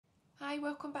Hi,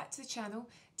 welcome back to the channel.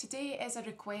 Today is a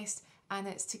request and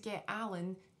it's to get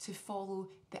Alan to follow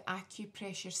the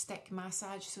acupressure stick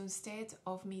massage. So instead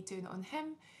of me doing it on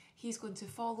him, he's going to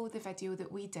follow the video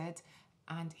that we did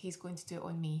and he's going to do it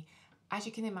on me. As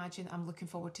you can imagine, I'm looking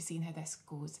forward to seeing how this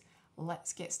goes.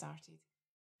 Let's get started.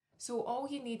 So all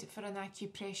you need for an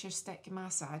acupressure stick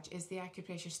massage is the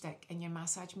acupressure stick and your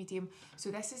massage medium.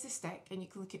 So this is the stick and you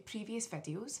can look at previous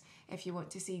videos if you want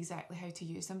to see exactly how to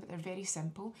use them, but they're very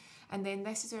simple. And then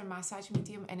this is our massage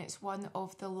medium and it's one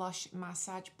of the Lush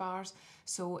massage bars.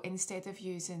 So instead of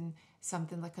using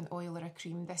something like an oil or a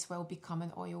cream, this will become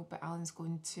an oil, but Alan's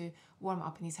going to warm it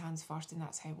up in his hands first and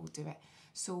that's how we'll do it.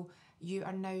 So you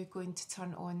are now going to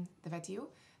turn on the video.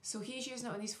 So he's using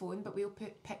it on his phone, but we'll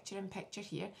put picture in picture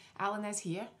here. Alan is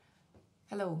here.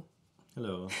 Hello.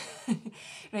 Hello.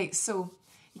 Right, so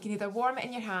you can either warm it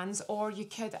in your hands or you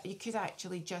could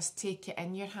actually just take it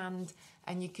in your hand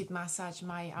and you could massage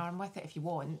my arm with it if you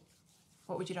want.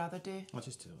 What would you rather do? I'll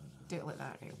just do it like that. Do it like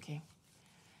that, right, okay.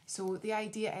 So the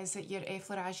idea is that you're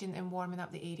effleuraging and warming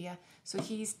up the area. So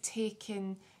he's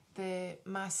taking the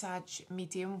massage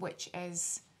medium, which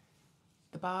is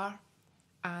the bar,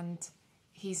 and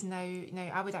he's now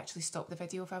I would actually stop the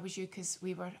video if I was you because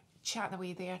we were chatting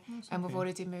away there. That's and okay. We've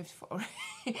already moved forward.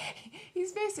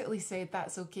 He's basically said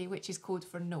that's okay, which is code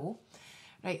for no.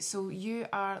 Right, so you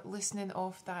are listening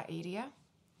off that area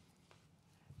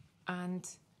and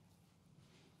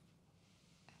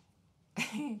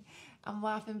I'm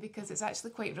laughing because it's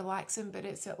actually quite relaxing, but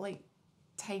it's at like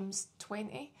times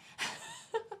 20.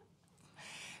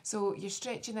 So you're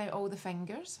stretching out all the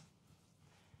fingers,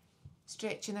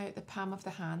 stretching out the palm of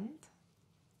the hand,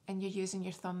 and you're using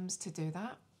your thumbs to do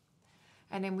that.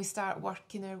 And then we start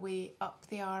working our way up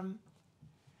the arm.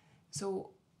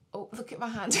 So, oh, look at my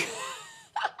hand.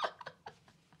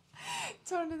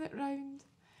 Turning it round,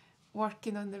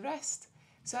 working on the wrist.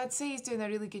 So I'd say he's doing a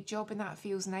really good job and that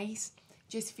feels nice.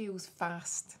 Just feels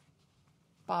fast.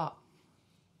 But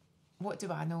what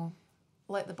do I know?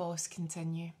 Let the boss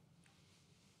continue.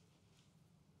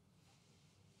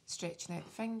 Stretching out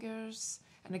the fingers.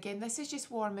 And again, this is just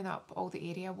warming up all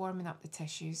the area, warming up the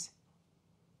tissues.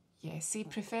 Yeah, see,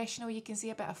 professional, you can see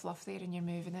a bit of fluff there and you're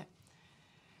moving it.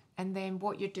 And then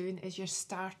what you're doing is you're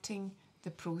starting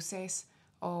the process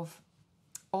of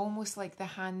almost like the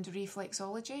hand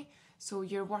reflexology. So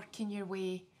you're working your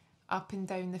way up and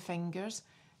down the fingers.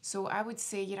 So I would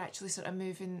say you're actually sort of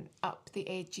moving up the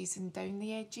edges and down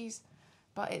the edges.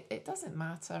 But it doesn't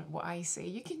matter what I say.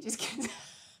 You can just...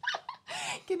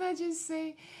 Can I just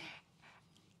say,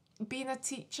 being a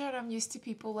teacher, I'm used to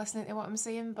people listening to what I'm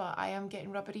saying, but I am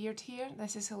getting rubber-eared here.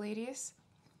 This is hilarious.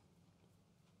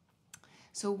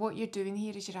 So what you're doing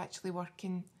here is you're actually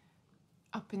working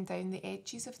up and down the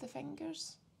edges of the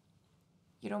fingers.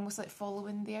 You're almost like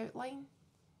following the outline.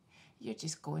 You're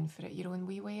just going for it your own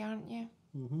wee way, aren't you?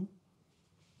 Mm-hmm.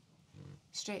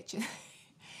 Stretching.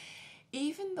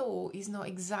 Even though he's not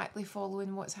exactly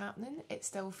following what's happening, it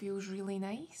still feels really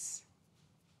nice.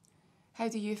 How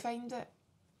do you find it?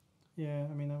 Yeah,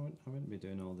 I mean, I wouldn't be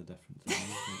doing all the different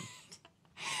things.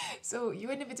 So you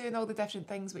wouldn't be doing all the different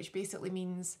things, which basically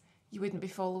means you wouldn't be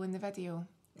following the video.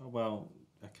 Oh, well,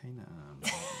 I kind of am.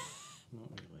 Not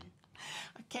really.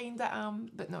 I kind of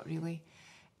am, but not really.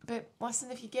 But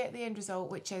listen, if you get the end result,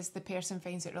 which is the person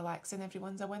finds it relaxing,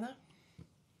 everyone's a winner.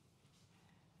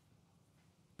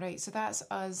 Right, so that's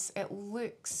us. It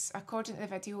looks, according to the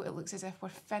video, it looks as if we're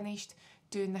finished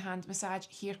doing the hand massage.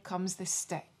 Here comes the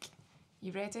stick.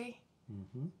 You ready?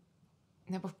 Mm-hmm.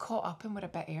 Now we've caught up and we're a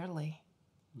bit early.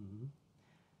 Mm-hmm.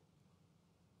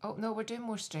 Oh, no, we're doing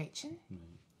more stretching.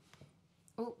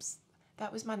 Right. Oops,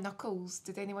 that was my knuckles.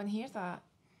 Did anyone hear that?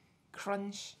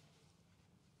 Crunch.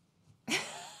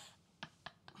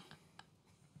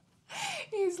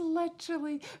 He's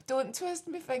literally... Don't twist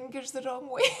my fingers the wrong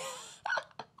way.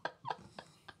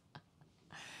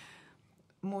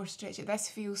 More stretching. This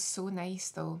feels so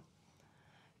nice though.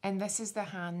 And this is the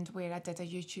hand where I did a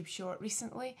YouTube short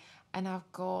recently and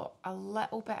I've got a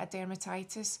little bit of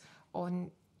dermatitis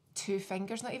on 2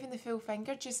 fingers, not even the full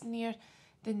finger, just near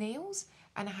the nails,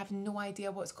 and I have no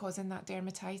idea what's causing that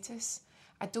dermatitis.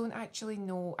 I don't actually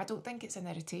know. I don't think it's an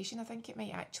irritation. I think it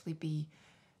might actually be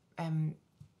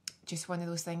just one of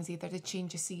those things, either the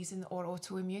change of season or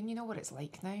autoimmune. You know what it's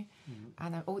like now. Mm-hmm.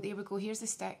 And oh, there we go. Here's the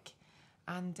stick.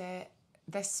 And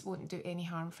this won't do any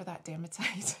harm for that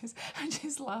dermatitis. I'm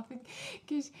just laughing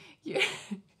because you're...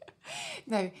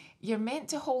 Now, you're meant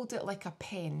to hold it like a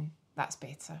pen. That's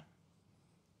better.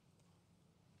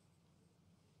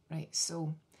 Right,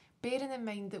 so bearing in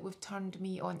mind that we've turned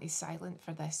me on to silent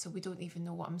for this, so we don't even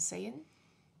know what I'm saying.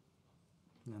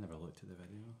 I never looked at the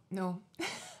video. No.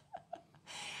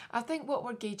 I think what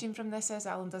we're gauging from this is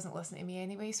Alan doesn't listen to me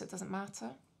anyway, so it doesn't matter.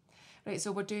 Right,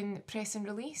 so we're doing press and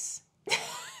release.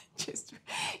 just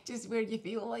where you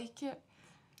feel like it.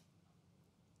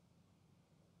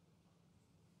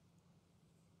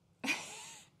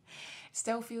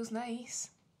 Still feels nice.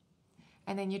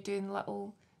 And then you're doing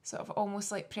little, sort of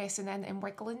almost like pressing in and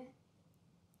wiggling.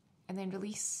 And then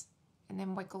release. And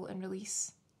then wiggle and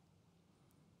release.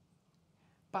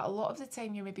 But a lot of the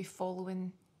time you're maybe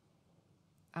following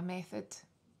a method.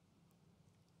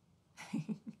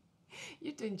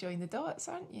 You're doing join the dots,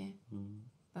 aren't you? Mm.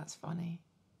 That's funny.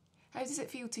 How does it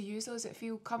feel to use those? Does it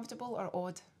feel comfortable or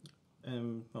odd?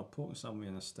 Well, poking somewhere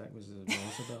in a stick was a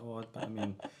bit odd, but I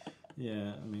mean,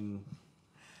 yeah, I mean...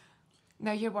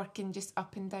 Now you're working just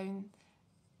up and down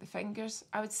the fingers.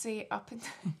 I would say up and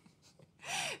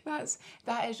down.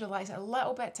 That is relaxing. A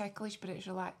little bit ticklish, but it's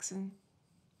relaxing.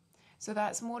 So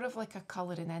that's more of like a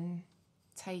colouring in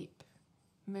type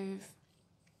move.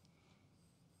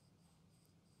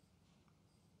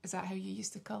 Is that how you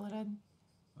used to colour in?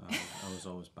 I was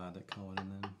always bad at colouring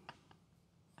in.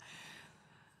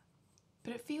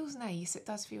 But it feels nice. It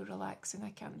does feel relaxing. I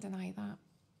can't deny that.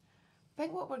 I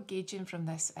think what we're gauging from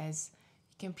this is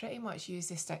you can pretty much use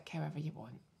the stick however you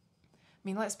want. I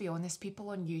mean, let's be honest, people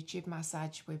on YouTube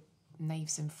massage with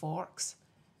knives and forks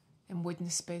and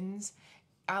wooden spoons.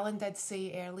 Alan did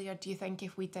say earlier, do you think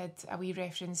if we did a wee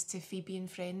reference to Phoebe and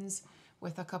Friends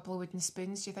with a couple of wooden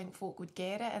spoons, do you think folk would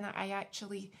get it? And I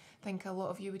actually think a lot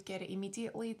of you would get it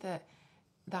immediately,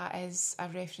 that is a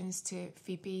reference to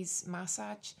Phoebe's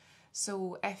massage.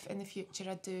 So if in the future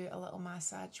I do a little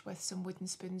massage with some wooden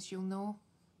spoons, you'll know.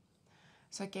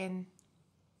 So again,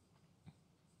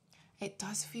 it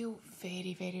does feel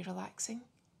very, very relaxing.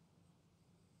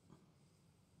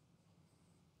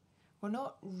 We're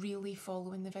not really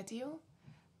following the video,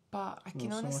 but I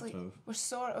can honestly... We're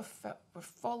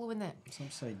following it. It's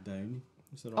upside down.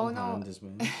 It's the wrong hand as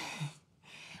well.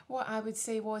 What I would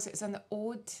say was it's an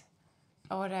ode,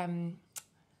 or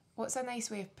what's a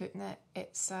nice way of putting it?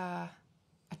 It's a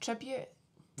tribute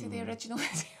to the original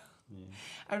video. Yeah.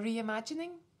 A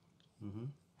reimagining. Mm-hmm.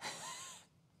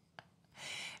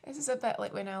 This is a bit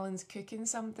like when Alan's cooking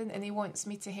something and he wants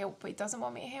me to help, but he doesn't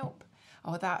want me to help.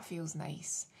 Oh, that feels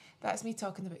nice. That's me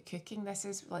talking about cooking. This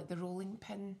is like the rolling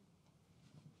pin.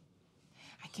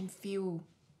 I can feel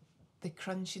the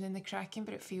crunching and the cracking,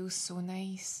 but it feels so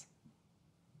nice.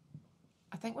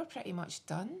 I think we're pretty much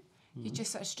done. Mm-hmm. You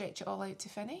just sort of stretch it all out to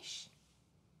finish.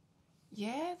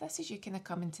 Yeah, this is you kind of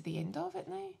coming to the end of it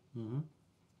now. Mm-hmm.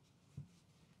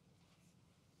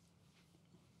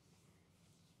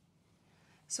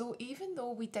 So even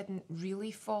though we didn't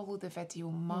really follow the video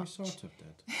much... We sort of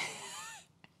did.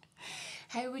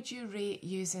 How would you rate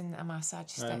using a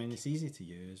massage stick? I mean, it's easy to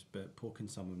use, but poking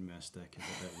someone with a stick is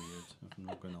a bit weird. I'm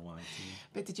not going to lie to you.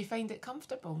 But did you find it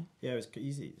comfortable? Yeah, it's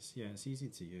easy. It's easy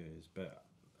to use, but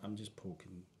I'm just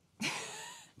poking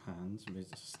hands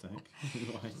with a stick.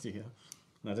 No idea.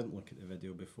 And I didn't look at the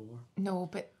video before. No,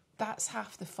 but that's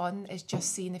half the fun, is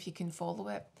just seeing if you can follow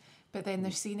it. But then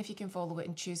there's seeing if you can follow it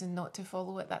and choosing not to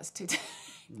follow it. That's too...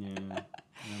 Yeah,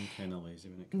 I'm kind of lazy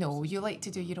when it comes No, you like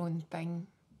to do your own thing.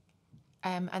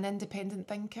 An independent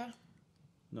thinker?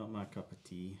 Not my cup of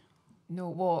tea. No,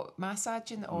 what?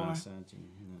 Massaging or? Massaging.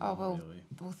 No, oh well, really.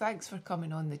 Well, thanks for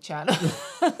coming on the channel.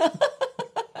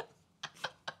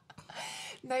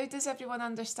 Now, does everyone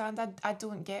understand? I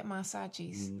don't get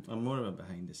massages. I'm more of a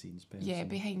behind the scenes person. Yeah,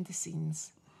 behind the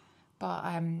scenes. But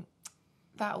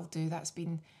that'll do. That's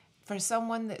been, for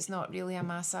someone that's not really a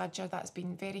massager, that's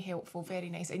been very helpful,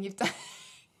 very nice. And you've done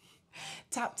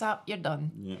tap tap, you're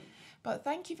done. Yeah. But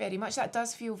thank you very much. That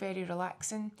does feel very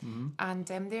relaxing. Mm-hmm.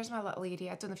 And there's my little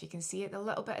area. I don't know if you can see it. A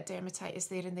little bit of dermatitis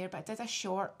there and there. But I did a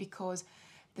short because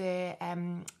the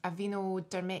Aveeno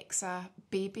Dermexa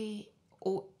Baby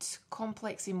Oat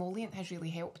Complex Emollient has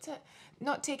really helped it.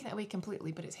 Not taken it away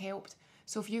completely, but it's helped.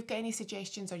 So if you've got any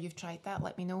suggestions or you've tried that,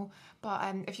 let me know.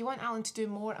 But if you want Alan to do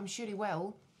more, I'm sure he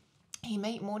will. He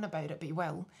might moan about it, but he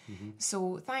will. Mm-hmm.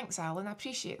 So thanks, Alan. I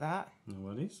appreciate that. No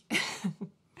worries.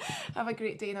 Have a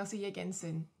great day and I'll see you again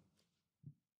soon.